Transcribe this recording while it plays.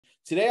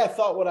Today I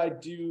thought what I'd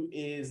do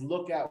is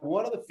look at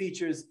one of the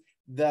features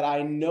that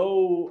I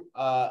know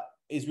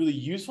is really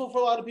useful for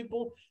a lot of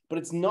people, but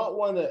it's not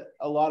one that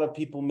a lot of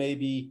people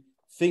maybe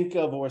think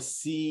of or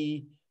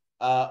see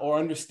or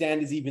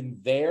understand is even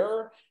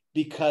there,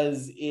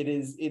 because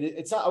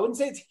it's not, I wouldn't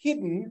say it's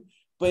hidden,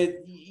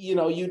 but you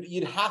know,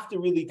 you'd have to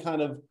really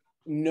kind of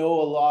know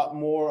a lot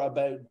more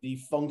about the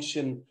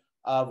function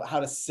of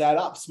how to set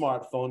up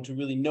smartphone to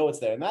really know it's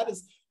there. And that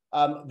is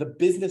the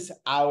business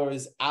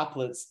hours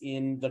applets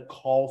in the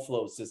call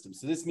flow system.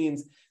 So this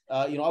means,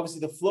 obviously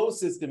the flow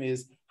system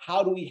is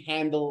how do we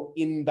handle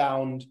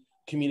inbound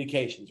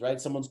communications, right?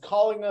 Someone's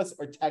calling us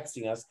or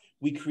texting us.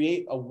 We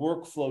create a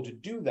workflow to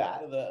do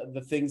that.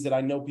 The things that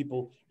I know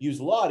people use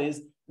a lot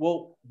is,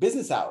 well,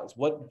 business hours.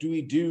 What do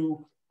we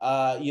do?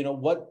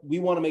 What we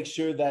want to make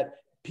sure that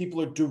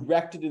people are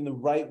directed in the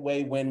right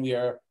way when we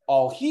are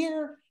all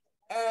here,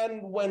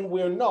 and when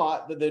we're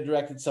not, that they're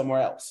directed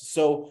somewhere else.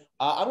 So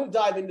I'm going to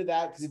dive into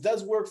that because it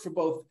does work for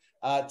both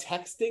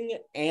texting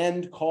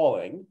and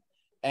calling.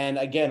 And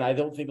again, I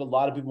don't think a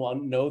lot of people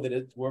know that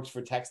it works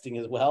for texting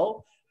as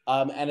well.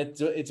 And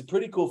it's a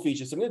pretty cool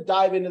feature. So I'm going to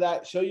dive into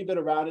that, show you a bit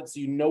around it so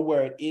you know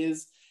where it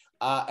is.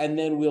 And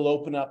then we'll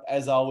open up,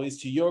 as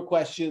always, to your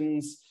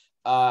questions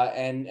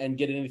and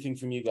get anything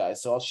from you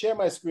guys. So I'll share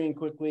my screen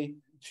quickly.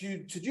 To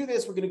do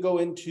this, we're going to go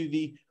into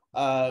the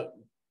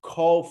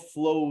call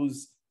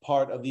flows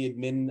part of the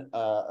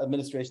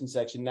administration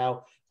section.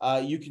 Now,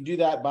 you can do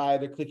that by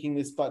either clicking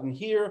this button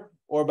here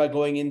or by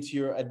going into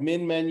your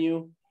admin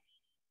menu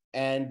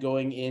and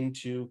going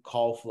into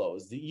call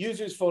flows. The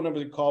user's phone number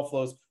and call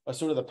flows are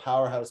sort of the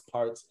powerhouse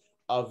parts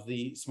of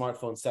the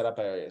smartphone setup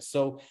area.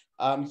 So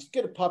I'm just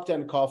going to pop down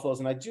to call flows,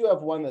 and I do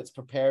have one that's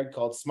prepared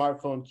called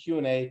smartphone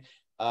Q&A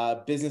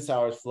business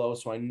hours flow,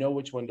 so I know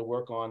which one to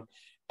work on.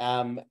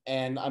 And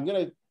I'm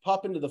going to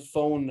pop into the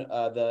phone,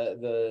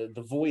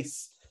 the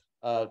voice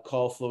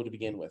call flow to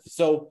begin with.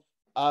 So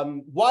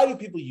why do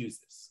people use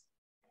this?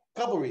 A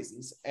couple of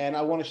reasons, and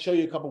I want to show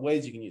you a couple of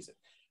ways you can use it.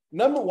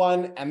 Number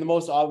one, and the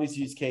most obvious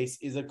use case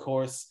is, of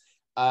course,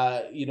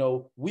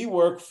 we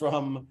work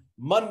from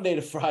Monday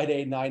to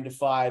Friday, 9 to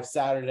 5,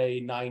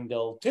 Saturday, 9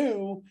 till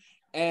 2,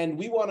 and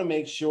we want to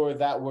make sure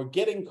that we're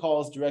getting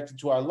calls directed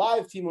to our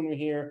live team when we're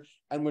here,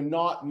 and we're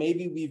not,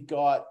 maybe we've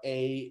got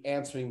a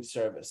answering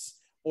service,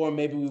 or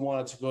maybe we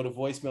want it to go to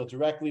voicemail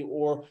directly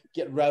or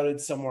get routed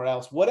somewhere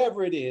else.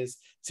 Whatever it is,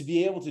 to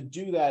be able to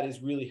do that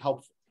is really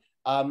helpful.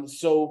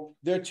 So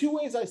there are two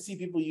ways I see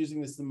people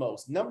using this the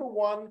most. Number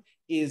one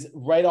is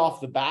right off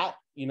the bat,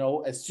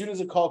 as soon as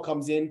a call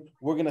comes in,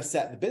 we're going to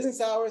set the business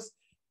hours.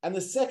 And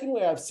the second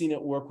way I've seen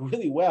it work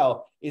really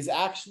well is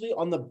actually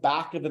on the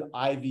back of an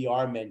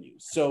IVR menu.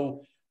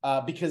 So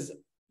because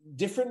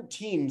different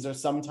teams are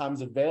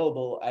sometimes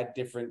available at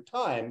different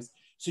times,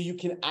 so you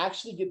can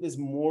actually get this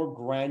more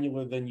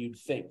granular than you'd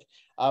think.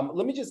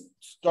 Let me just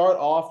start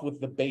off with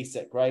the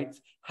basic, right?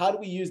 How do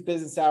we use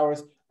business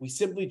hours? We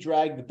simply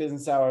drag the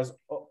business hours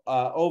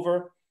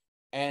over,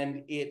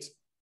 and it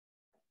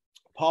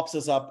pops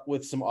us up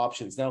with some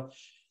options. Now,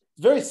 it's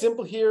very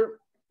simple here,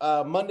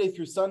 Monday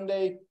through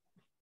Sunday.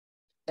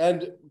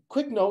 And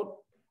quick note,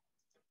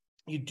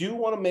 you do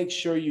want to make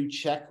sure you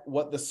check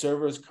what the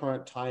server's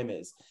current time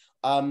is.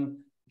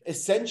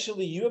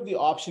 Essentially, you have the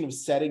option of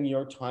setting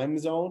your time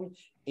zone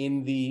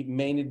in the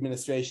main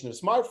administration of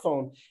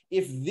smartphone.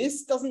 If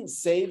this doesn't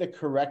say the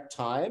correct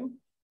time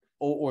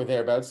or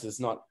thereabouts, it's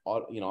not,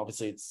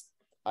 obviously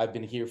I've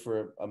been here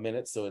for a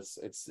minute, so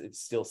it's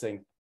still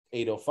saying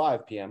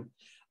 8:05 p.m.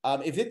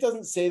 If it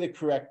doesn't say the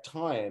correct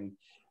time,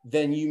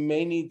 then you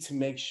may need to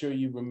make sure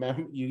you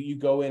remember, you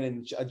go in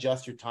and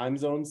adjust your time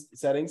zones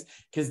settings,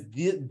 because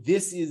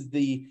this is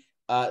the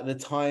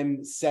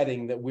time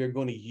setting that we're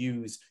going to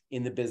use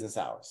in the business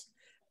hours.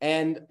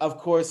 And of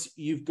course,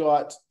 you've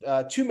got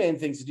two main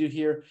things to do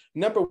here.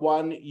 Number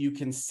one, you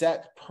can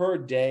set per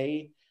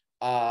day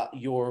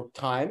your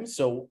time.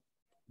 So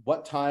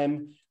what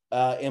time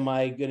am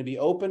I going to be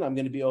open? I'm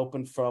going to be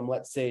open from,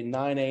 let's say,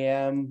 9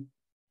 a.m.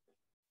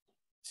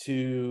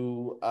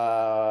 to,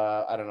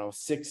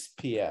 6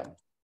 p.m.,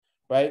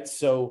 right?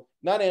 So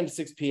 9 a.m. to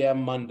 6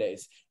 p.m.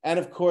 Mondays. And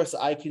of course,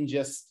 I can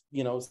just,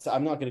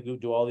 I'm not going to go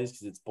do all these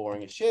because it's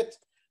boring as shit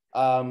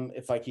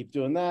if I keep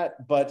doing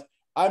that. But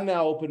I'm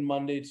now open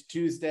Monday to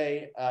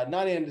Tuesday, 9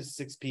 a.m. to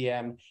 6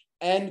 p.m.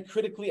 And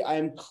critically, I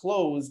am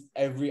closed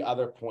every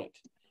other point.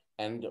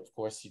 And of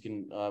course, you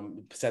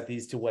can set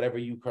these to whatever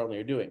you currently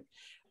are doing.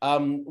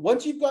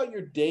 Once you've got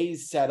your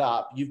days set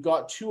up, you've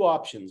got two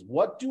options.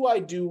 What do I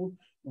do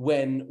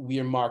when we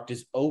are marked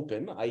as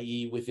open,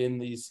 i.e. within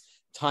these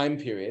time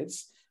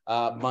periods,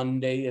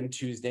 Monday and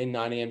Tuesday,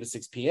 9 a.m. to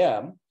 6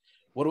 p.m.?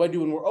 What do I do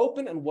when we're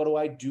open, and what do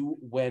I do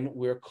when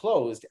we're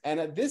closed? And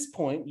at this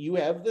point, you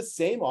have the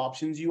same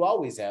options you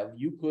always have.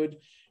 You could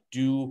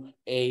do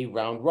a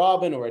round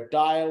robin or a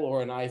dial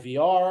or an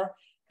IVR.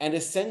 And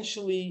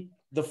essentially,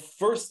 the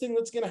first thing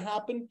that's going to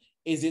happen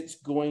is it's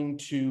going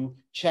to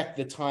check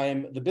the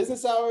time, the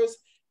business hours.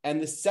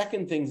 And the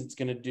second thing it's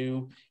going to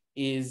do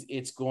is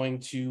it's going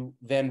to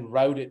then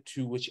route it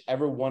to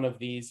whichever one of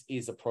these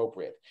is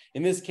appropriate.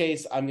 In this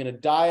case, I'm going to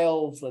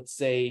dial, let's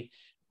say,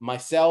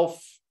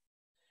 myself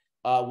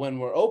when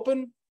we're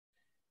open.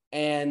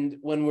 And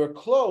when we're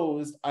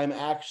closed, I'm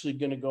actually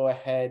going to go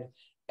ahead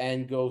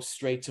and go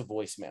straight to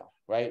voicemail,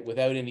 right?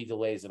 Without any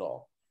delays at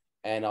all.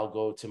 And I'll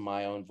go to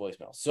my own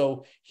voicemail.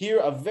 So here,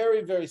 a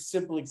very, very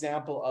simple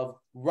example of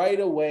right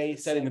away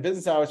setting the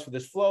business hours for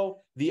this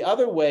flow. The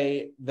other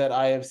way that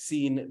I have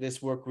seen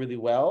this work really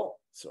well,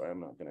 sorry, I'm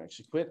not going to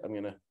actually quit, I'm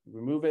going to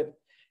remove it,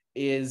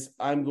 is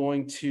I'm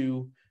going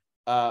to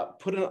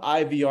put an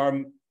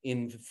IVR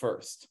in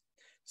first.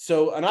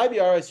 So an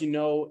IVR, as you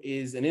know,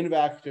 is an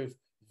interactive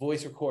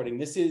voice recording.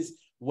 This is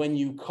when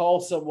you call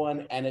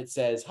someone and it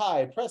says,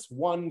 hi, press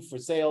 1 for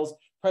sales,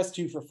 press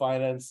 2 for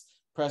finance,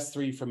 press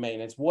 3 for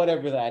maintenance,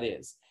 whatever that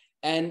is.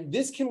 And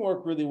this can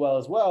work really well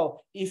as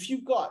well if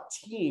you've got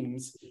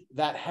teams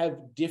that have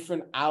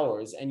different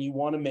hours and you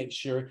want to make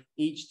sure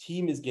each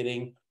team is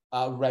getting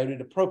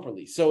routed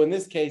appropriately. So in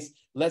this case,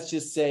 let's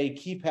just say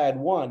keypad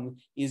 1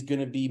 is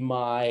going to be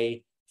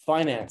my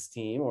finance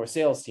team or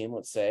sales team,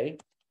 let's say.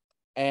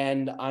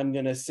 And I'm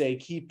going to say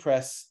key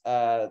press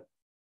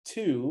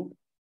 2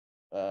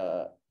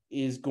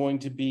 is going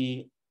to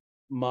be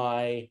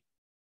my,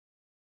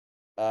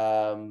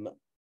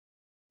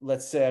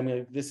 let's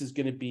say this is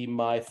going to be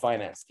my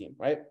finance team,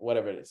 right?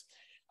 Whatever it is.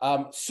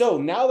 So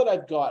now that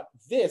I've got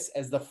this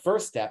as the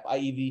first step,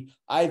 i.e. the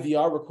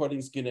IVR recording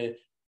is going to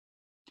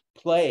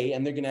play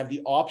and they're going to have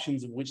the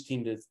options of which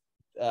team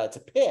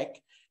to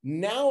pick.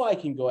 Now I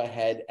can go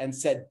ahead and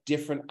set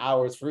different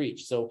hours for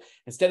each. So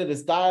instead of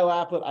this dial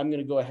applet, I'm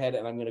going to go ahead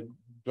and I'm going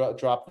to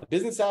drop the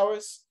business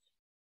hours.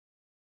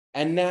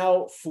 And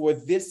now for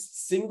this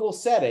single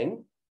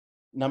setting,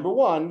 number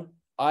 1,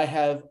 I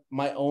have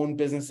my own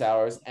business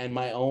hours and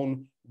my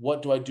own,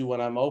 what do I do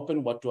when I'm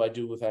open? What do I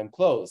do when I'm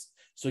closed?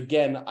 So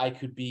again, I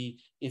could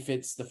be, if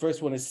it's the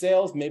first one is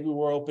sales, maybe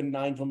we're open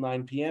 9 till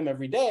 9 p.m.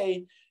 every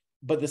day.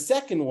 But the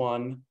second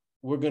one,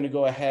 we're going to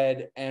go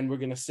ahead and we're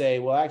going to say,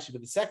 well, actually,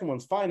 but the second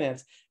one's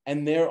finance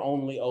and they're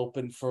only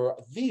open for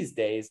these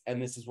days.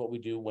 And this is what we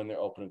do when they're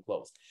open and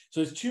closed.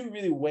 So there's 2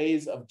 really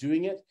ways of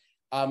doing it.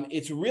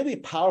 It's a really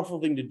powerful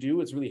thing to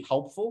do. It's really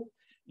helpful.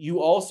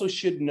 You also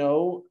should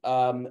know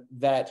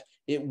that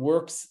it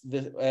works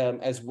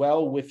as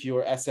well with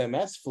your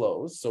SMS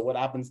flows. So what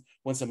happens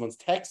when someone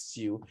texts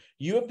you,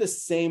 you have the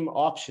same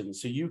option.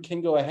 So you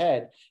can go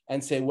ahead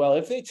and say, well,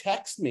 if they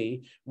text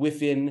me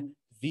within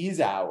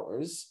these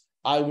hours,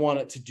 I want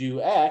it to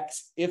do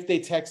X. If they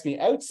text me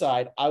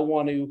outside, I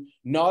want to,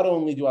 not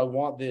only do I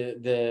want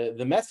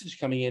the message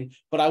coming in,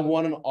 but I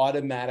want an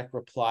automatic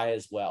reply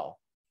as well,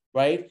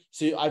 right?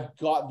 So I've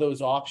got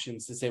those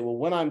options to say, well,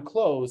 when I'm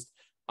closed,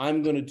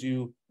 I'm going to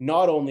do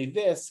not only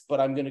this, but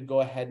I'm going to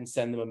go ahead and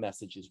send them a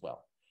message as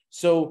well.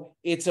 So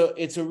it's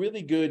a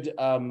really good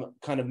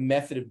kind of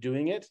method of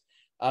doing it.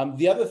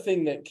 The other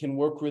thing that can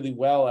work really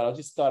well, and I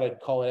just thought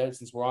I'd call it out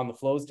since we're on the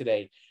flows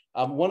today.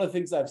 One of the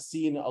things I've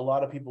seen a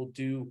lot of people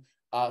do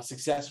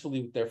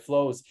successfully with their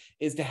flows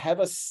is to have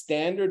a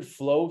standard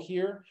flow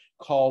here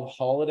called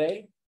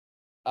holiday.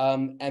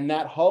 And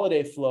that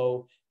holiday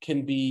flow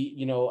can be,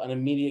 you know, an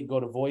immediate go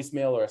to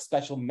voicemail or a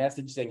special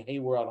message saying, hey,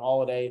 we're on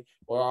holiday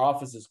or our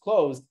office is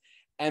closed.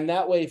 And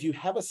that way, if you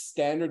have a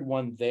standard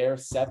one there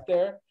set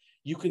there,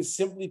 you can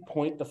simply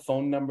point the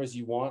phone numbers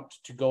you want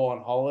to go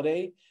on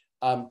holiday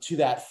to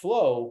that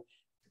flow.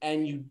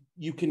 And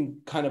you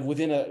can kind of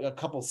within a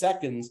couple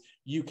seconds,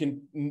 you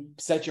can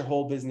set your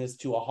whole business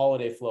to a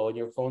holiday flow and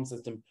your phone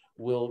system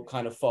will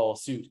kind of follow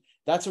suit.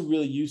 That's a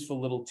really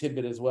useful little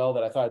tidbit as well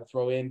that I thought I'd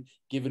throw in,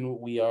 given what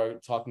we are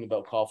talking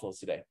about call flows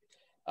today.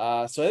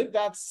 So I think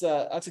that's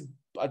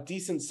a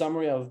decent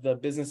summary of the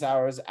business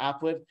hours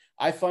applet.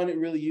 I find it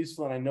really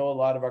useful, and I know a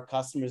lot of our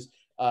customers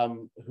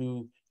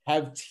who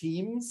have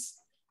teams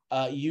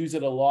use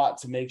it a lot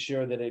to make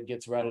sure that it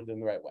gets routed in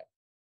the right way.